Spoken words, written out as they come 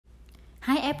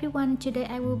Hi everyone, today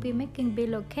I will be making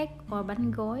bilo cake or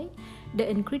bánh gói. The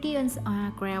ingredients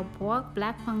are ground pork,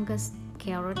 black fungus,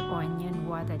 carrot, onion,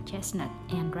 water, chestnut,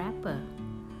 and wrapper.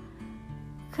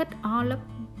 Cut all of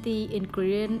the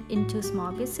ingredients into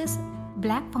small pieces.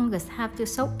 Black fungus have to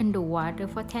soak in the water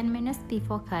for 10 minutes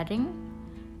before cutting.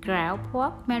 Ground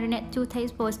pork, marinate 2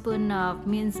 tablespoons of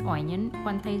minced onion,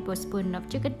 1 tablespoon of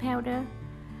chicken powder,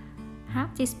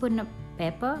 half teaspoon of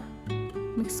pepper.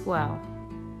 Mix well.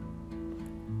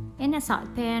 In a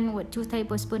saucepan with 2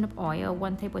 tablespoons of oil,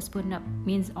 1 tablespoon of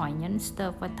minced onion,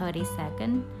 stir for 30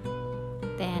 seconds.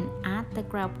 Then add the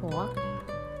ground pork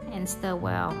and stir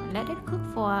well. Let it cook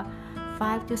for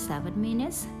 5 to 7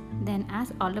 minutes. Then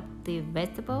add all of the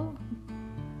vegetables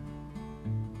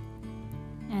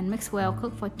and mix well.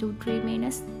 Cook for 2-3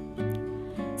 minutes.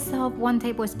 Soak 1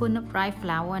 tablespoon of dry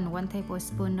flour and 1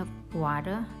 tablespoon of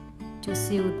water to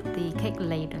seal the cake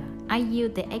later. I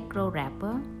use the egg roll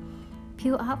wrapper.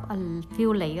 Peel off a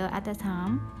few layers at a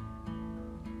time.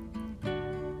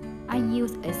 I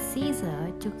use a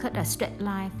scissor to cut a straight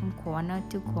line from corner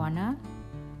to corner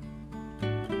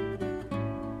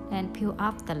and peel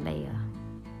off the layer.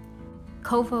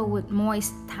 Cover with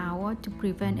moist towel to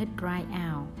prevent it dry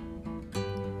out.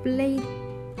 Place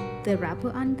the wrapper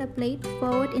on the plate,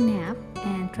 fold in half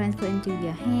and transfer into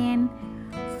your hand.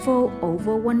 Fold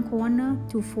over one corner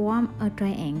to form a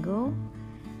triangle.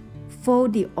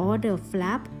 Fold the other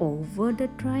flap over the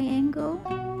triangle,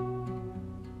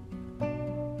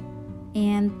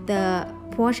 and the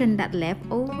portion that left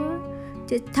over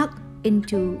just tuck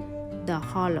into the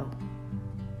hollow.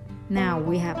 Now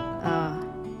we have a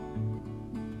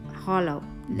hollow.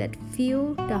 Let's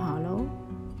fill the hollow.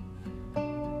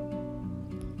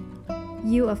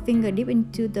 Use a finger dip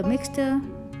into the mixture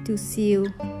to seal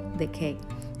the cake.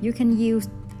 You can use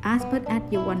as much as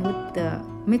you want with the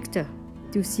mixture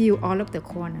to seal all of the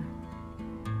corner.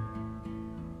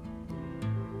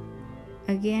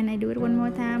 Again, I do it one more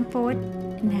time. Fold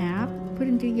in half, put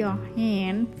into your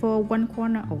hand, fold one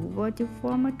corner over to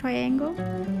form a triangle,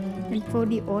 and fold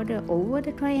the other over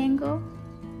the triangle.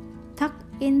 Tuck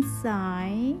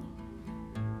inside.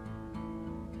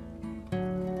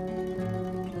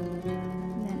 Then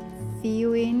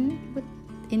fill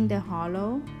in the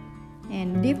hollow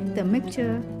and dip the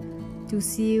mixture to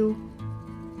seal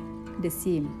the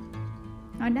seam.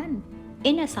 All done.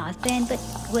 In a saucepan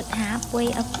with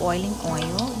halfway of boiling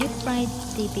oil, deep fry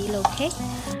the bilo cake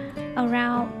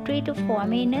around 3 to 4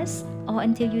 minutes or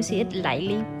until you see it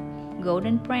lightly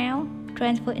golden brown.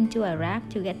 Transfer into a rack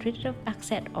to get rid of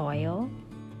excess oil.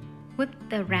 With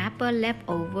the wrapper left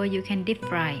over, you can deep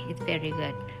fry. It's very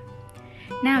good.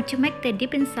 Now to make the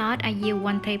dipping sauce, I use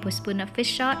 1 tablespoon of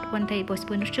fish sauce, 1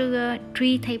 tablespoon of sugar,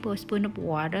 3 tablespoons of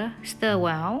water. Stir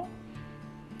well.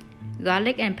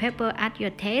 Garlic and pepper at your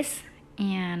taste,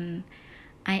 and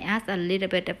I add a little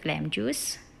bit of lemon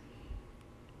juice.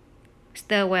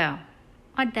 Stir well.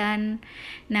 All done.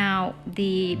 Now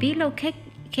the bilo cake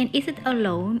can eat it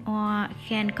alone or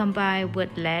can combine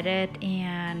with lettuce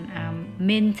and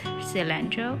mint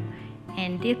cilantro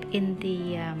and dip in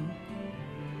the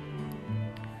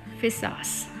fish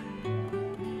sauce.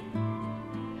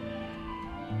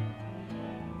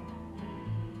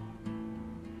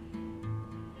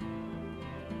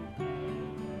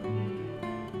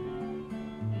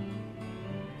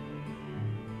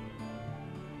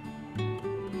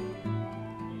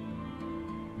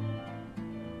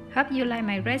 Hope you like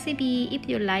my recipe. If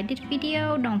you like this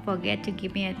video, don't forget to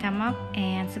give me a thumb up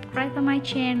and subscribe to my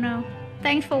channel.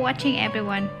 Thanks for watching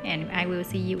everyone, and I will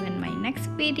see you in my next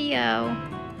video.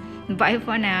 Bye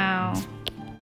for now.